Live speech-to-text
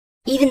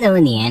Even though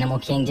in the animal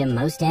kingdom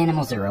most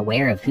animals are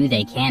aware of who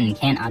they can and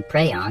cannot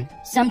prey on,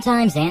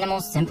 sometimes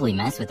animals simply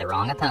mess with the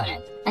wrong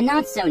opponent. A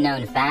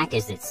not-so-known fact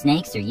is that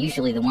snakes are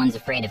usually the ones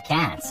afraid of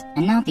cats,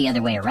 and not the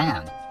other way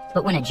around.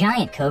 But when a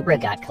giant cobra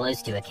got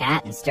close to a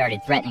cat and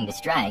started threatening to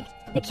strike,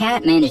 the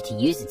cat managed to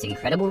use its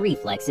incredible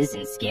reflexes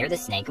and scare the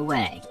snake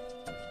away.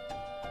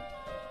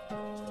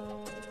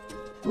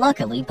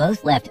 Luckily,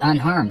 both left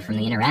unharmed from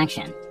the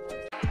interaction.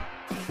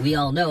 We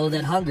all know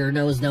that hunger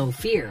knows no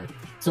fear.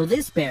 So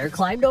this bear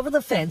climbed over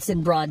the fence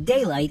in broad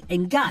daylight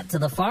and got to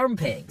the farm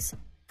pigs.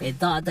 It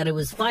thought that it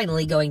was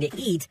finally going to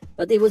eat,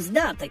 but it was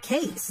not the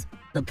case.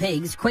 The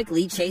pigs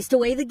quickly chased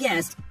away the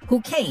guest,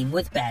 who came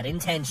with bad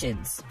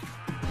intentions.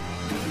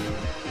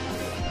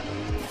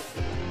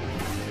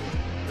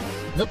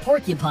 The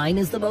porcupine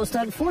is the most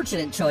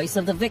unfortunate choice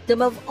of the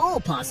victim of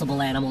all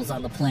possible animals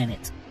on the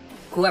planet.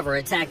 Whoever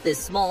attacked this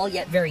small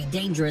yet very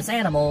dangerous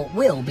animal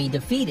will be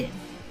defeated.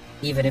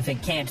 Even if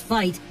it can't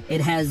fight,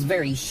 it has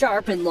very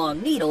sharp and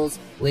long needles,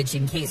 which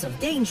in case of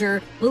danger,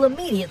 will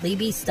immediately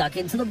be stuck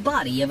into the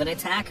body of an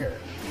attacker.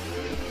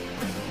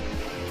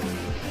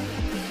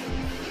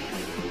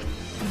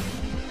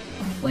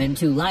 When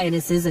two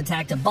lionesses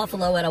attacked a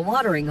buffalo at a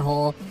watering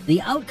hole, the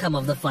outcome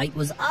of the fight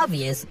was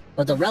obvious,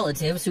 but the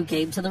relatives who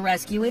came to the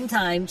rescue in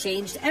time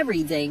changed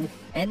everything,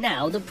 and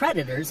now the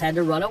predators had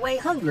to run away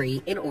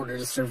hungry in order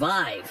to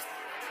survive.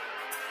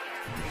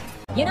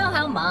 You know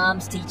how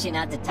moms teach you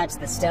not to touch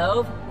the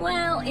stove?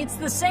 Well, it's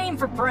the same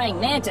for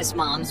praying mantis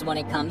moms when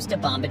it comes to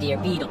bombardier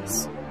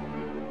beetles.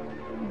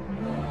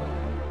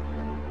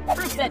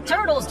 Proof that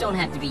turtles don't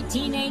have to be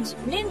teenage,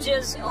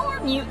 ninjas, or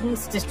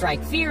mutants to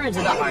strike fear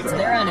into the hearts of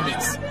their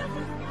enemies.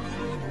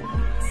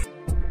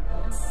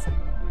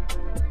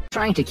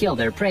 Trying to kill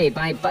their prey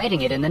by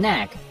biting it in the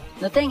neck.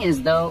 The thing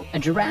is, though, a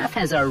giraffe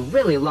has a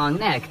really long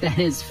neck that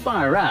is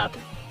far up.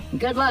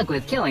 Good luck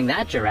with killing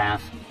that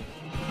giraffe.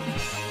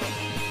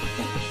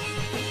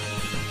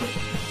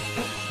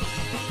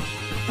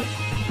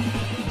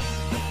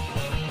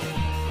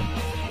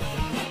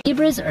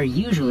 Zebras are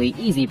usually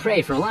easy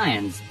prey for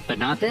lions, but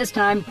not this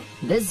time.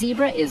 This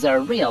zebra is a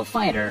real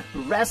fighter,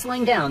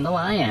 wrestling down the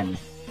lion.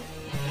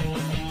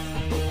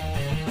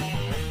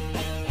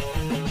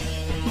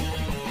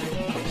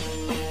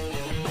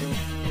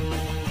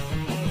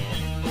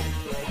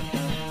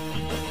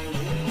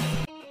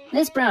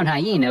 This brown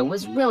hyena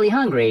was really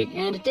hungry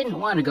and didn't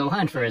want to go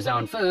hunt for his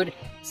own food,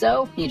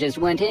 so he just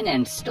went in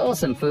and stole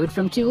some food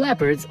from two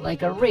leopards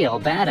like a real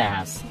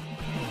badass.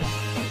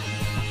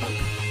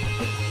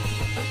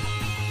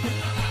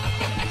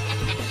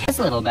 This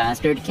little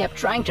bastard kept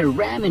trying to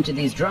ram into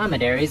these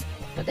dromedaries,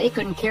 but they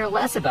couldn't care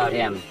less about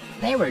him.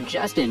 They were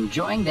just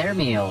enjoying their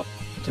meal.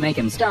 To make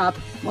him stop,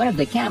 one of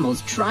the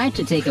camels tried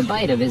to take a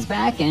bite of his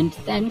back and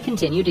then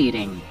continued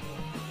eating.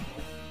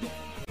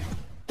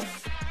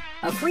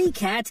 A free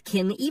cat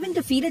can even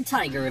defeat a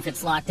tiger if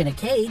it's locked in a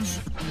cage.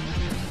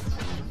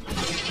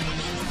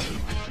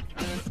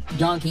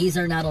 Donkeys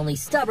are not only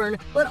stubborn,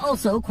 but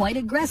also quite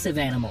aggressive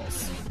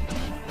animals.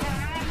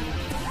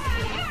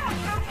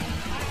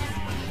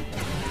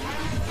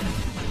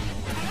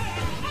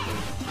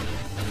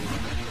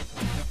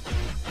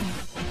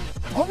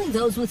 Only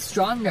those with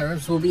strong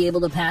nerves will be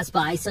able to pass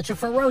by such a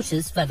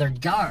ferocious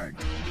feathered guard.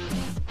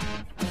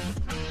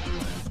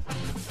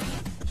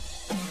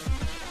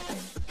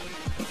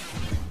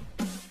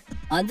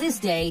 On this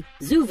day,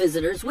 zoo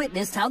visitors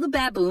witnessed how the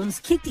baboons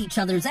kicked each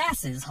other's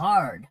asses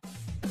hard.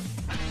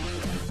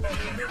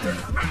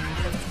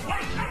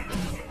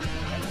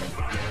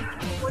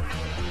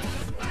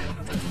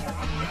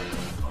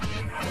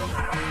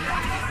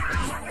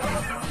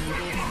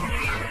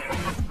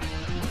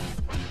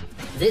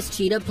 This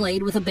cheetah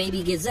played with a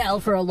baby gazelle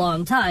for a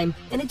long time,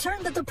 and it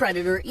turned that the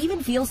predator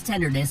even feels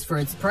tenderness for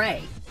its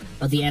prey.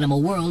 But the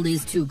animal world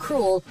is too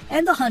cruel,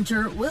 and the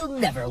hunter will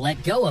never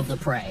let go of the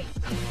prey.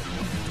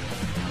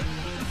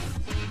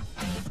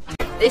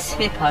 This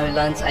hippo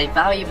learns a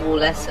valuable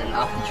lesson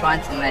after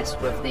trying to mess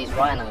with these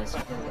rhinos.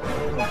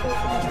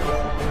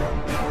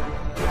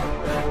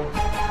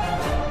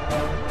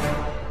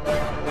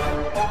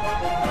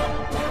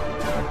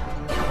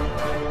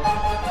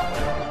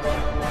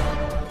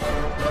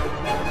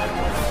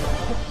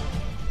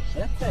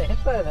 That's a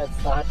hippo that's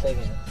starting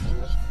it.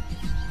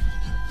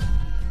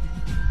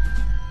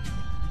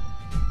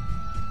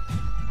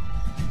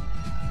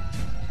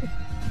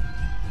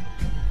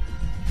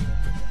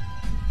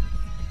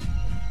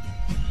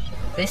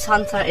 This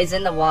hunter is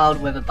in the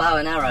wild with a bow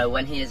and arrow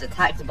when he is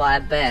attacked by a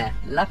bear.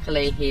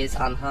 Luckily, he is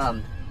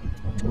unharmed.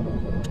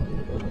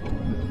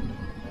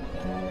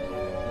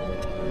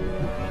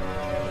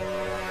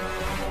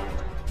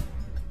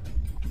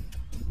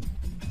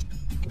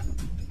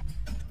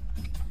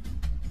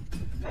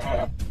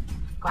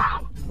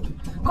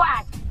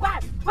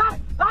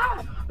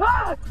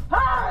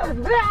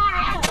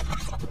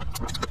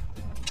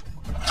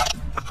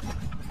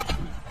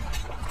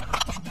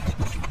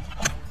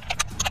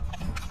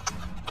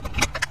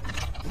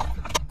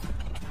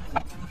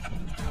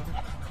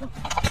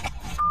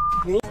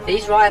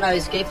 These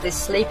rhinos give this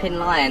sleeping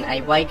lion a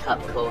wake-up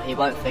call he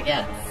won't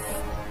forget.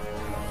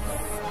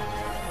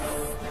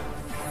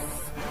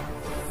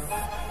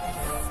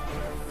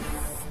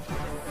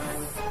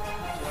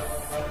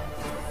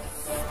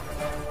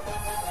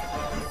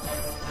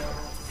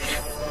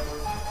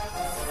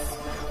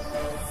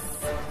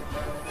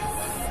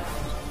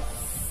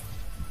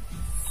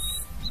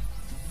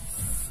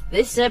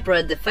 This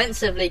zebra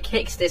defensively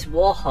kicks this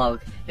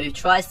warthog, who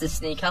tries to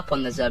sneak up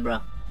on the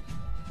zebra.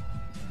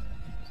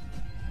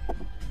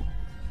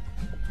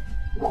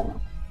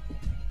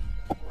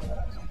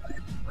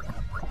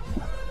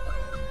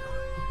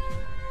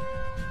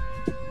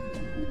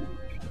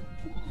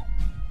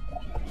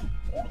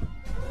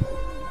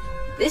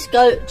 This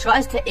goat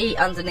tries to eat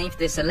underneath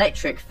this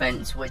electric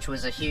fence, which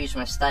was a huge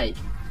mistake.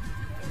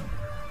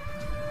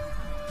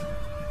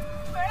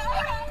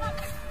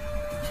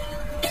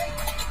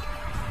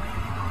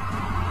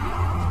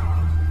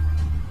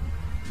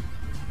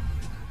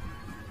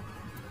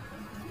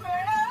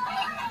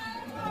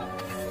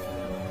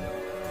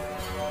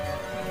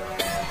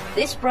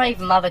 This brave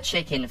mother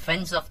chicken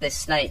fends off this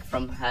snake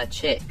from her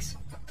chicks.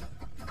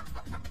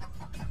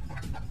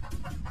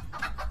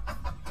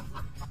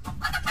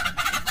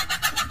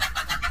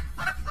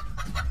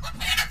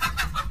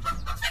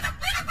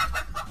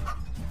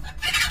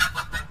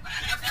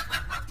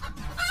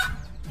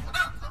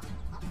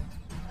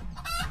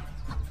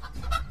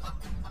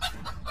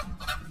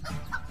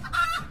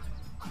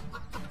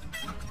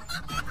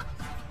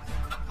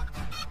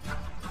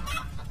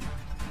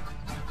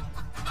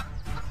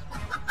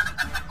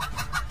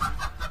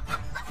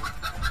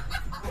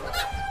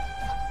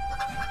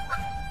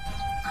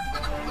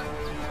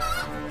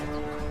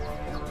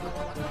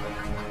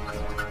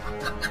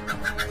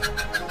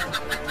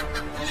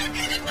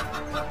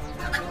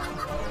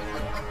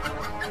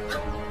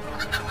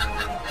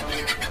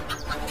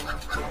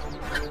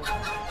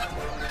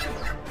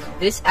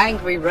 This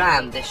angry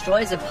ram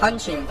destroys a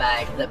punching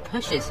bag that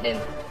pushes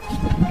him.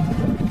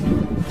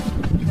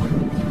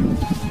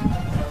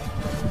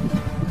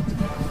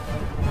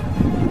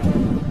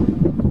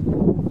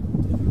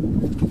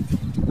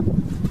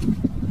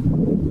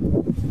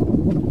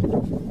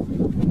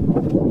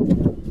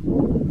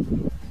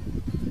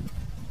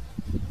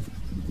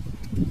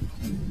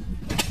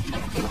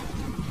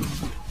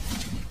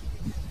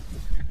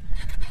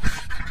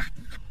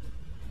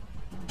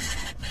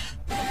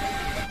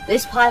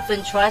 This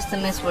python tries to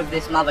mess with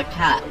this mother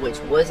cat, which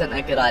wasn't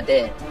a good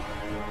idea.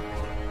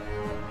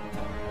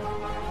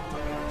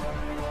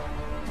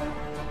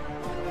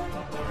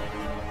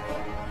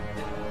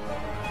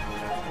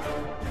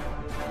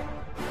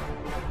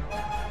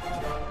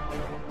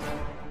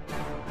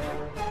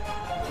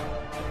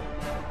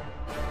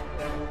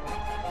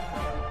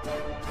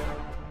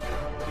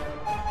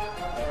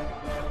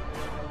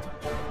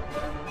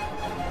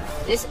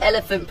 This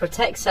elephant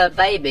protects her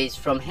babies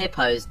from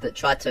hippos that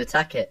try to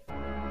attack it.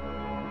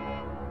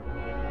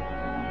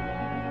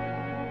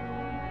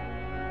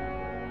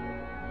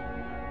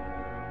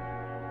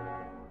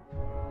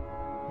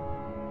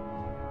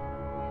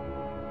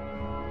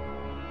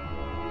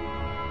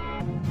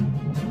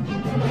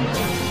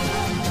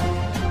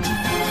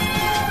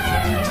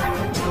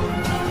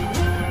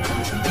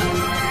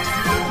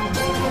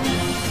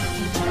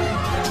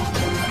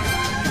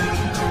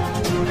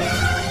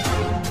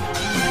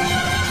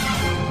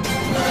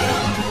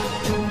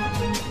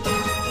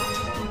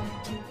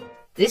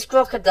 This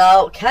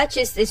crocodile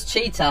catches this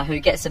cheetah who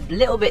gets a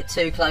little bit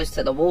too close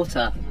to the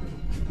water.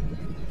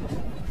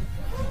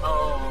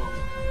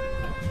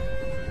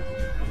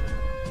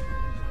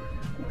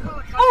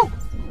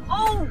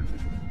 Oh!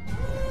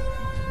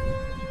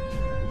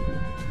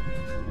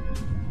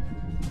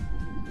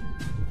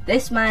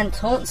 This man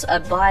taunts a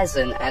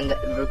bison and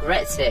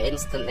regrets it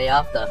instantly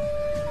after.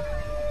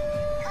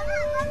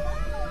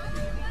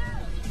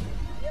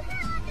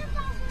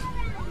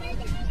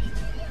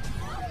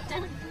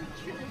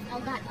 Oh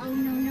god, oh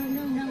no, no,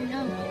 no, no,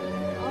 no.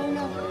 Oh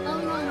no, oh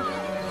no,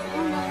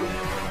 oh no.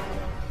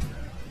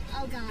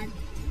 Oh god.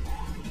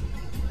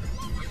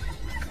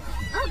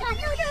 Oh god,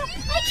 no, no,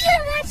 I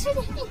can't imagine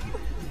it.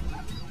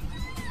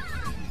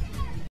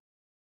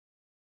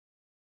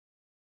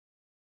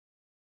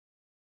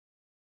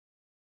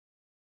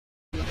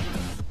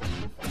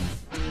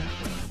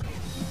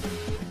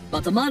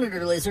 But the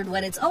monitor lizard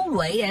went its own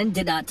way and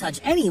did not touch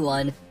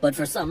anyone, but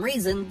for some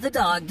reason, the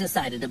dog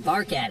decided to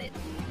bark at it.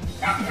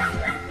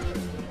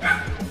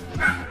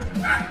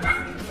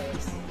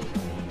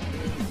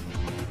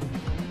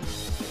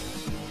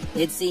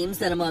 It seems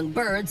that among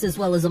birds, as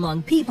well as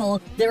among people,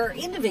 there are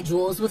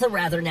individuals with a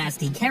rather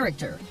nasty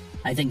character.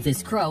 I think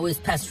this crow is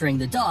pestering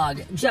the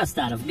dog just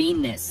out of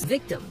meanness.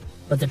 Victim.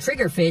 But the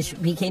triggerfish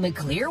became a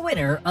clear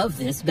winner of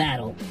this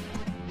battle.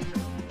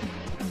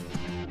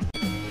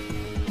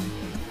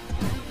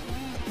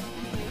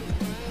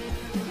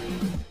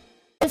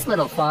 This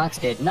little fox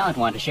did not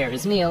want to share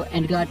his meal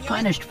and got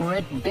punished for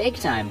it big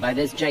time by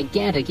this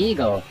gigantic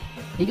eagle.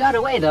 He got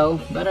away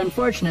though, but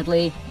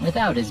unfortunately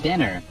without his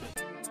dinner.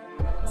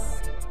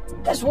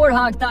 This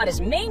warthog thought his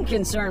main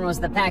concern was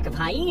the pack of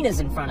hyenas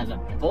in front of him.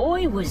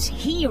 Boy, was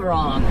he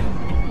wrong.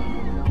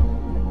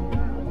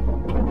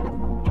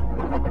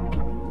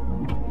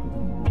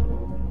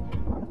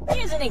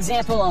 Here's an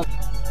example of...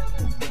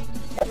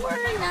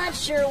 We're not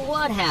sure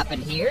what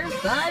happened here,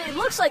 but it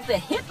looks like the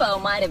hippo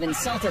might have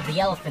insulted the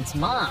elephant's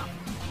mom.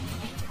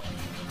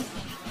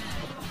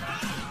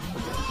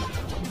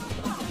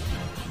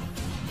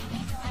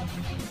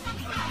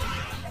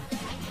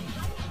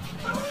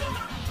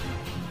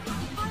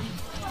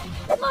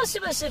 Most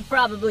of us have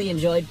probably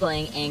enjoyed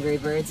playing Angry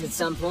Birds at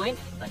some point,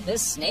 but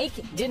this snake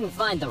didn't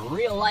find the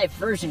real-life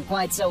version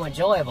quite so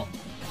enjoyable.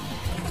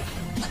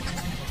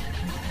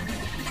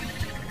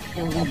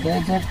 And the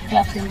birds are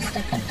fluffed and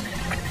sticking.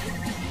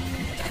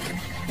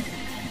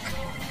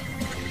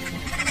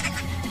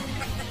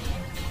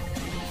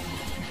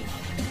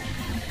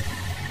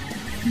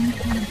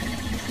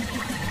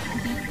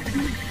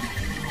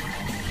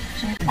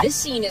 This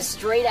scene is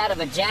straight out of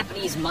a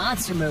Japanese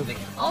monster movie.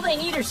 All they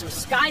need are some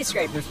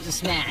skyscrapers to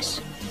smash.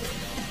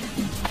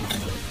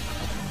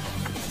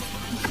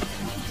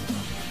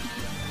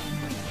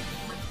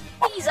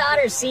 These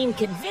otters seem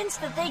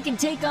convinced that they can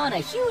take on a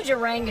huge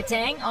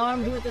orangutan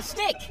armed with a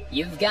stick.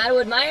 You've got to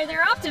admire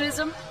their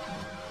optimism.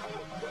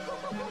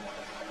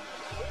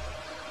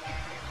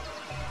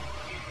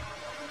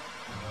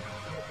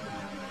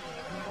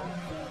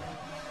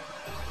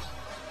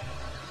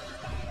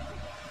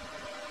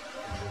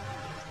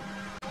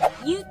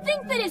 You'd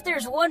think that if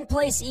there's one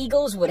place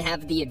eagles would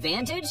have the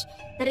advantage,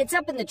 that it's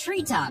up in the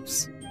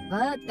treetops.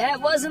 But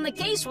that wasn't the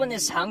case when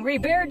this hungry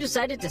bear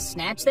decided to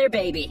snatch their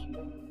baby.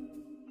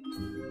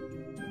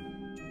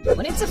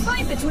 When it's a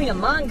fight between a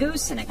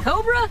mongoose and a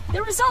cobra,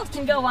 the result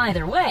can go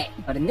either way.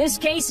 But in this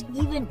case,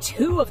 even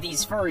two of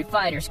these furry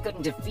fighters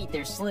couldn't defeat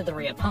their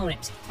slithery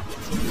opponent.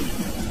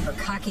 Her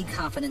cocky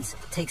confidence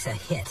takes a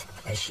hit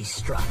as she's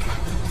struck.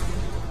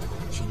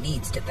 She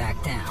needs to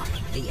back down.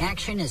 The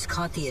action has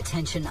caught the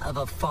attention of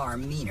a far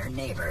meaner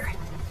neighbor.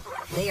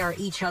 They are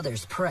each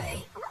other's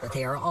prey, but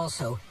they are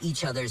also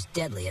each other's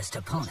deadliest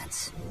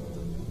opponents.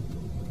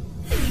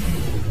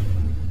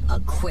 A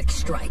quick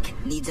strike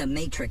needs a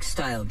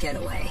Matrix-style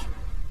getaway.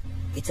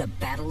 It's a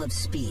battle of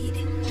speed.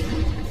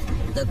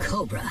 The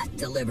cobra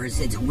delivers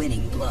its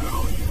winning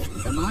blow.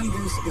 The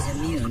mongoose is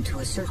immune to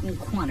a certain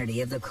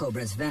quantity of the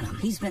cobra's venom.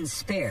 He's been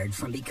spared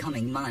from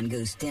becoming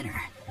mongoose dinner.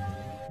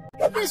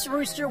 This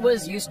rooster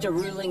was used to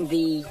ruling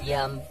the,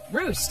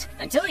 roost,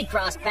 until he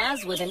crossed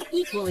paths with an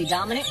equally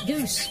dominant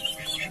goose.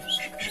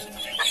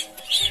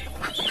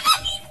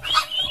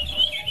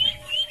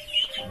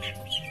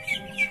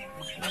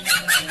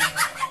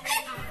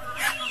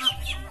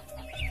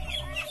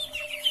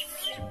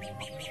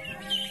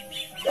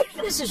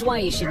 This is why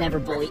you should never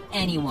bully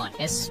anyone,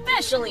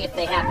 especially if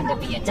they happen to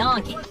be a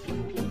donkey.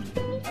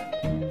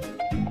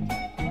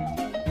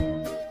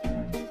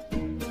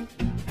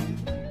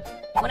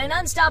 When an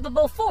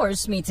unstoppable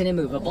force meets an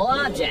immovable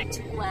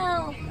object.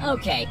 Well,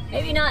 okay,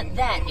 maybe not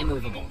that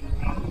immovable.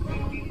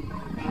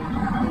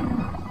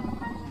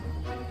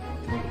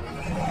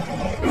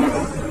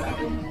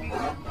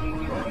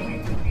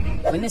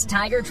 When this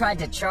tiger tried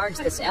to charge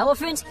this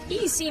elephant,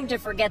 he seemed to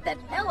forget that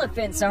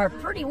elephants are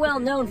pretty well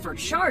known for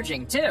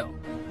charging, too.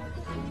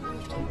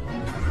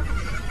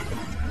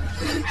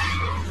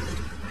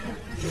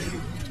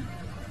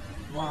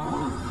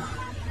 Wow.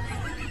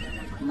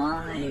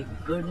 My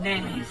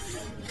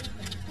goodness.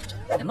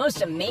 The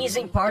most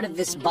amazing part of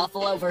this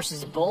buffalo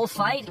versus bull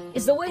fight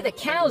is the way the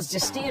cows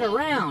just stand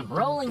around,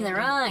 rolling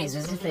their eyes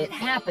as if it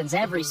happens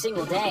every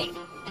single day.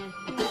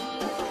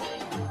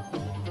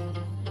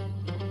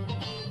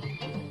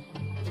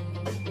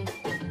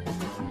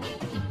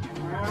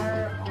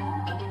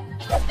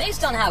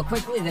 Based on how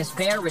quickly this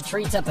bear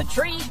retreats up a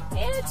tree,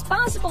 it's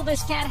possible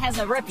this cat has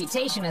a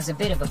reputation as a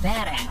bit of a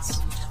badass.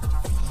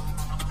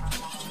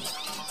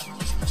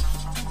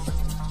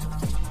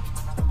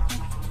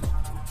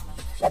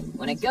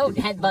 When a goat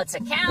headbutts a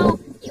cow,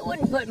 you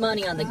wouldn't put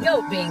money on the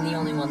goat being the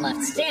only one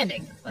left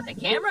standing, but the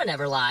camera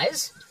never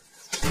lies.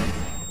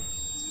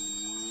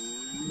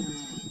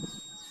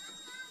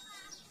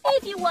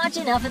 If you watch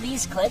enough of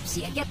these clips,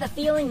 you get the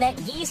feeling that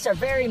geese are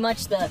very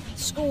much the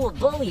school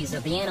bullies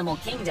of the animal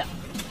kingdom.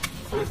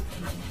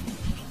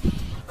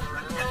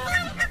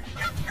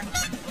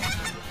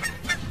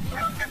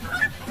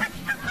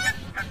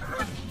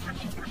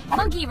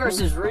 Monkey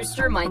vs.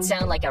 Rooster might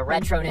sound like a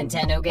retro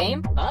Nintendo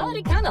game, but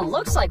it kinda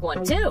looks like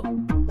one too.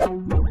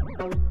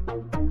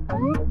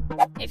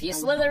 If you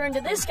slither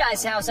into this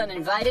guy's house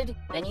uninvited,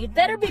 then you'd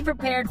better be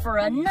prepared for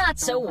a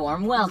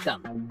not-so-warm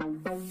welcome.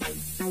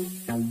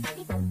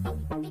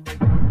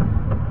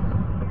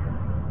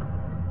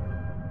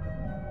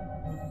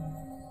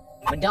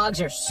 When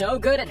dogs are so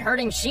good at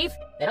herding sheep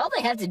that all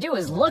they have to do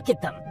is look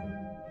at them.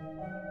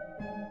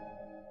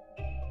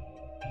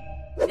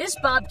 This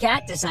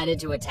bobcat decided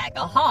to attack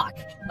a hawk,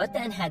 but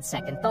then had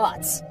second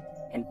thoughts,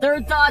 and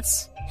third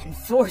thoughts, and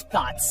fourth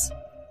thoughts.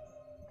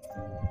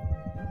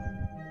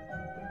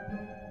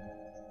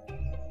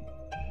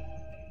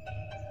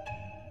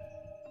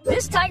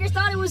 This tiger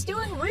thought it was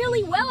doing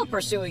really well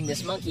pursuing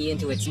this monkey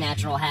into its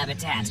natural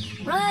habitat,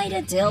 right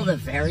until the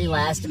very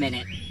last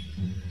minute.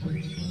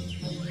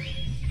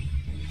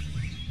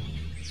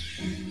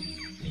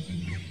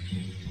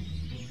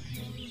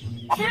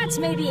 Cats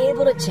may be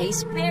able to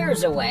chase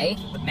bears away,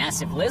 but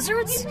massive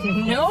lizards?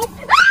 Nope.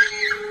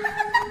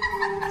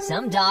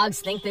 Some dogs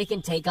think they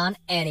can take on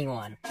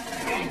anyone.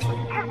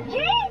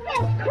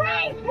 Jesus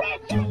Christ,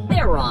 Richard!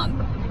 They're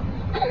wrong.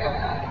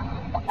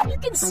 You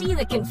can see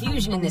the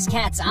confusion in this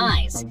cat's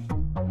eyes.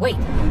 Wait,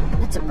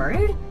 that's a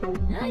bird?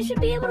 I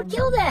should be able to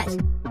kill that.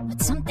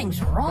 But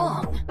something's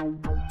wrong.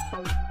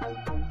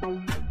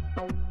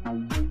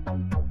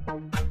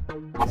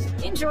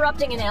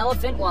 Interrupting an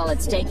elephant while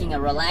it's taking a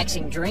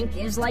relaxing drink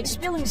is like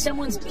spilling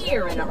someone's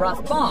beer in a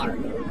rough bar,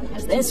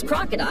 as this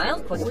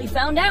crocodile quickly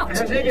found out.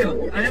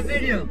 I have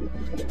video.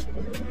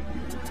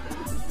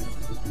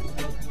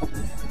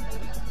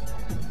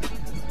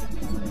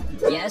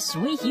 Yes,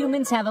 we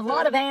humans have a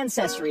lot of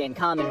ancestry in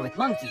common with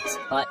monkeys,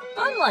 but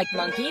unlike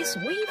monkeys,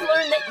 we've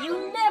learned that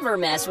you never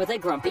mess with a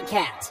grumpy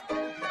cat.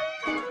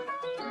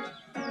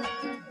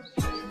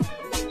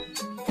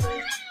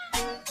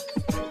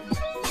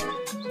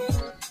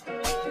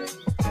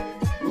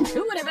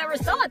 Who would have ever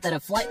thought that a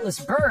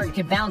flightless bird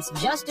could bounce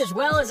just as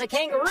well as a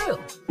kangaroo?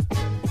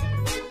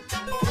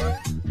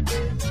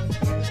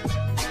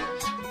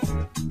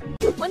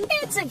 Well,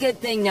 it's a good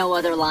thing no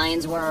other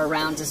lions were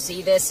around to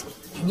see this.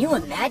 Can you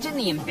imagine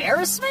the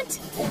embarrassment?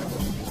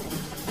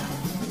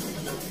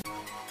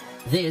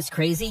 This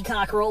crazy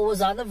cockerel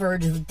was on the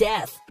verge of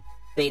death.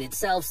 Fate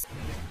itself.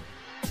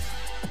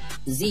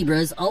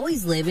 Zebras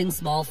always live in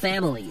small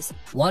families,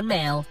 one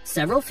male,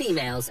 several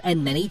females,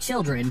 and many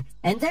children,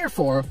 and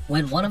therefore,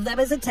 when one of them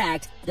is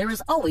attacked, there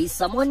is always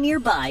someone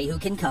nearby who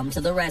can come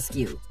to the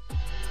rescue.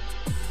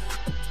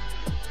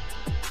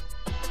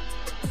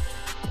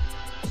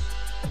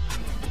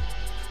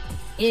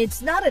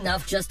 It's not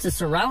enough just to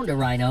surround a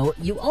rhino,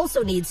 you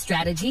also need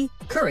strategy,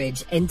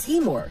 courage, and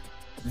teamwork.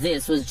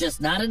 This was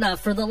just not enough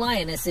for the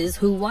lionesses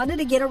who wanted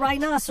to get a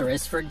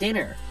rhinoceros for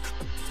dinner.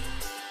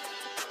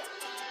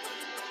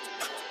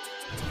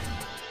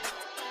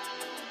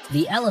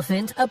 The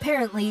elephant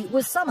apparently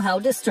was somehow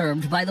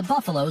disturbed by the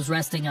buffaloes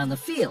resting on the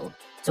field,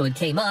 so it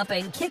came up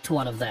and kicked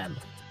one of them.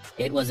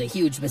 It was a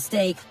huge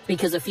mistake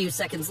because a few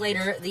seconds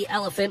later, the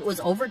elephant was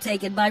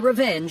overtaken by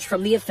revenge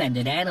from the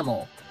offended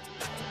animal.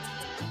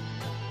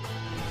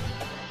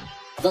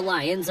 The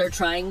lions are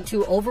trying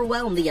to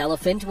overwhelm the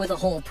elephant with a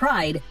whole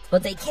pride,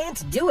 but they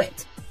can't do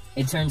it.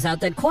 It turns out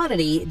that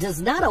quantity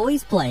does not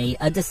always play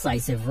a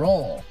decisive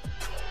role.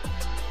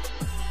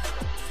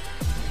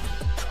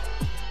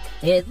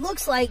 It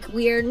looks like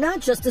we're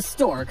not just a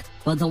stork,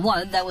 but the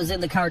one that was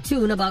in the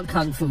cartoon about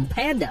Kung Fu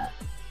Panda.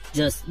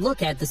 Just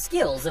look at the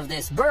skills of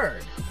this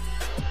bird.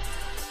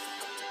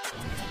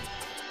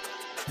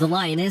 The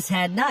lioness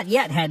had not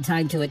yet had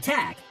time to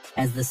attack,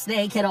 as the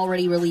snake had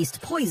already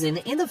released poison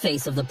in the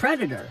face of the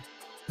predator.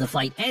 The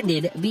fight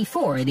ended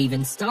before it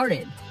even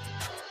started.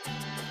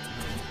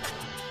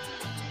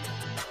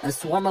 A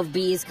swarm of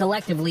bees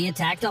collectively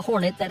attacked a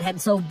hornet that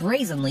had so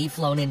brazenly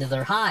flown into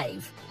their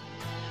hive.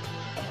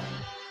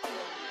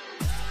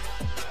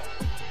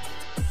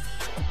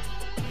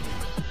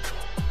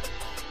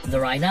 The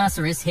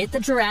rhinoceros hit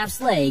the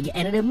giraffe's leg,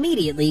 and it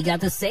immediately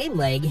got the same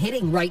leg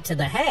hitting right to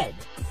the head.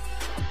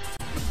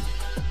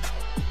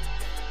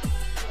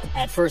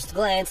 At first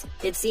glance,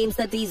 it seems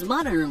that these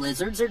monitor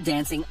lizards are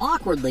dancing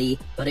awkwardly,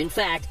 but in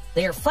fact,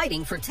 they are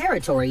fighting for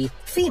territory,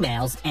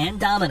 females, and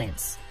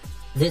dominance.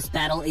 This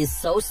battle is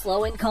so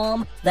slow and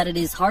calm that it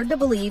is hard to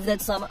believe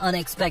that some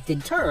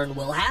unexpected turn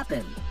will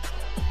happen.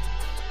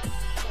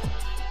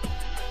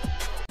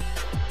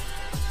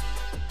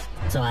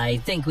 So I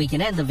think we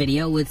can end the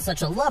video with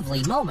such a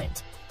lovely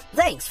moment.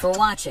 Thanks for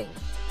watching.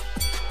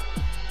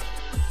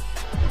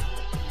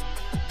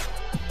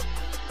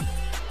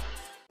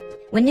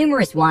 When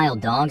numerous wild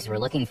dogs were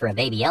looking for a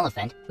baby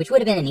elephant, which would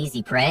have been an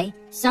easy prey,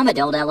 some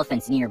adult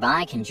elephants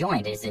nearby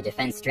conjoined as a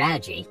defense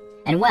strategy.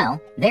 And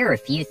well, there are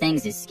few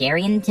things as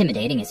scary and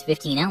intimidating as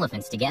 15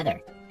 elephants together.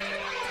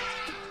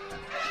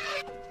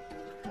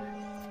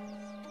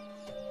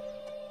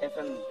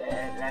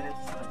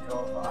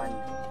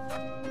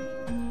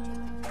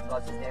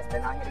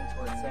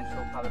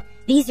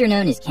 These are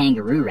known as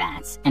kangaroo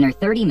rats, and are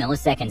 30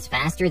 milliseconds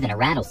faster than a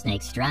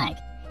rattlesnake's strike.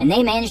 And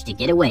they manage to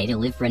get away to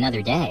live for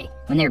another day,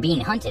 when they're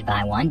being hunted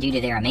by one due to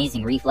their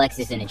amazing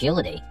reflexes and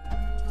agility.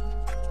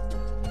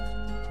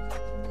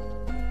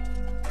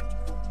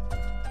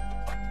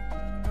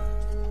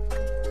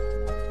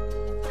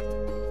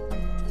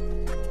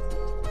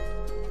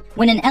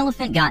 When an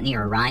elephant got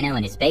near a rhino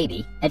and his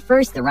baby, at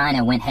first the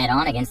rhino went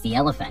head-on against the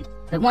elephant,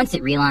 but once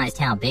it realized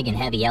how big and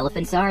heavy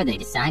elephants are, they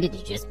decided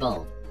to just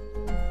bolt.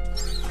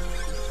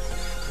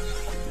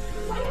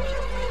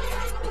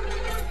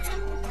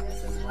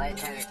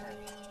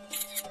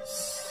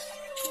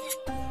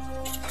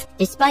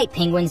 Despite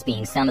penguins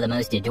being some of the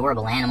most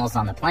adorable animals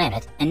on the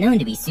planet, and known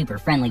to be super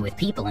friendly with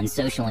people and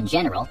social in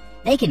general,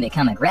 they can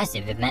become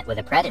aggressive if met with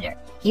a predator.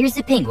 Here's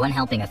a penguin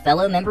helping a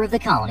fellow member of the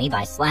colony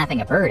by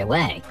slapping a bird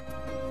away.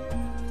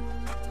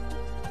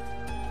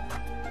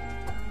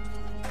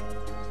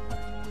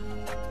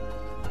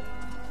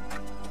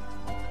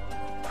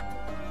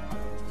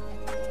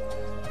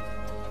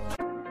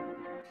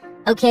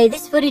 Okay,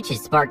 this footage has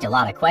sparked a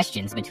lot of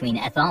questions between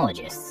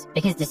ethologists,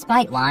 because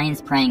despite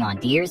lions preying on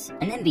deers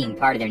and them being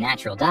part of their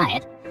natural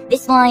diet,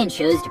 this lion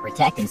chose to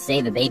protect and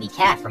save a baby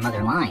cat from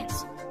other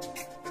lions.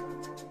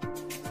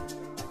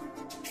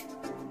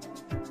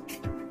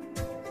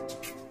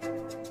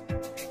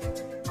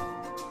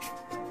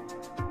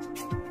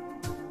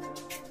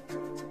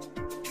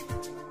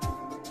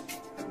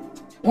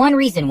 One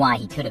reason why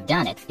he could have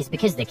done it is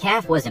because the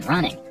calf wasn't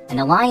running, and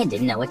the lion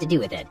didn't know what to do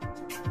with it.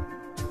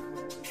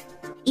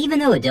 Even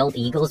though adult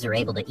eagles are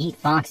able to eat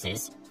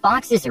foxes,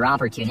 foxes are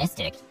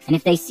opportunistic, and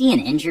if they see an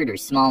injured or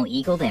small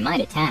eagle, they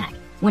might attack.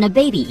 When a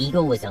baby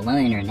eagle was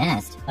alone in her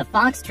nest, a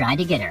fox tried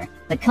to get her,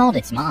 but called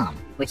its mom,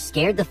 which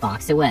scared the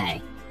fox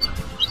away.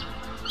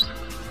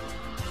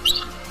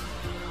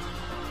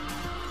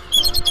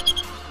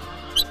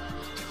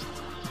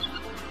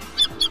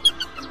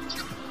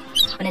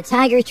 When a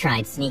tiger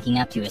tried sneaking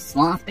up to a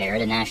sloth bear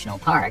at a national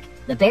park,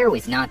 the bear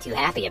was not too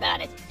happy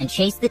about it, and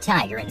chased the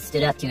tiger and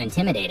stood up to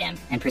intimidate him,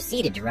 and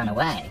proceeded to run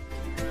away.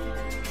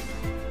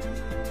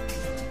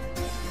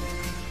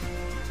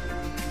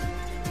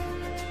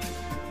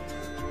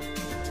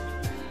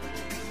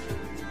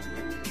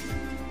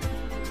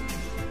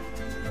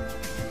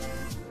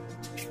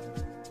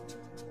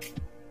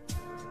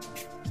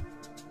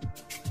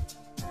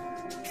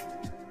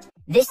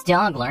 This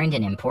dog learned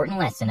an important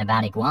lesson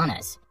about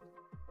iguanas.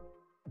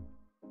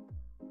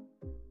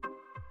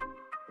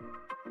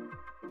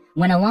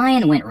 When a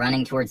lion went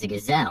running towards a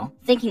gazelle,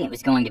 thinking it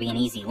was going to be an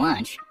easy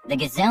lunch, the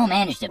gazelle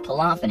managed to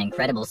pull off an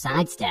incredible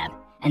sidestep,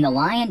 and the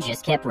lion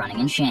just kept running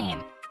in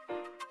shame.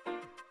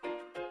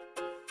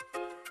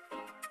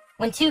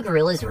 When two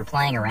gorillas were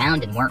playing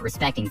around and weren't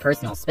respecting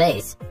personal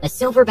space, a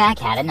silverback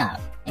had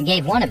enough, and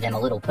gave one of them a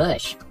little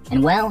push,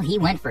 and well, he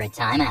went for a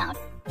timeout.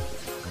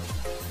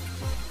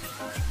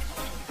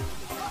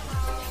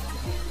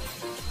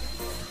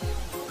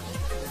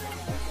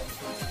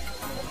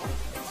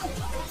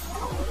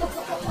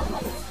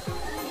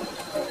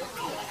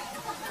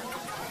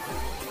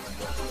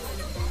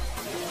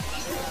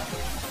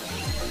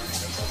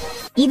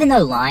 Even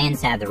though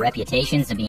lions have the reputations of being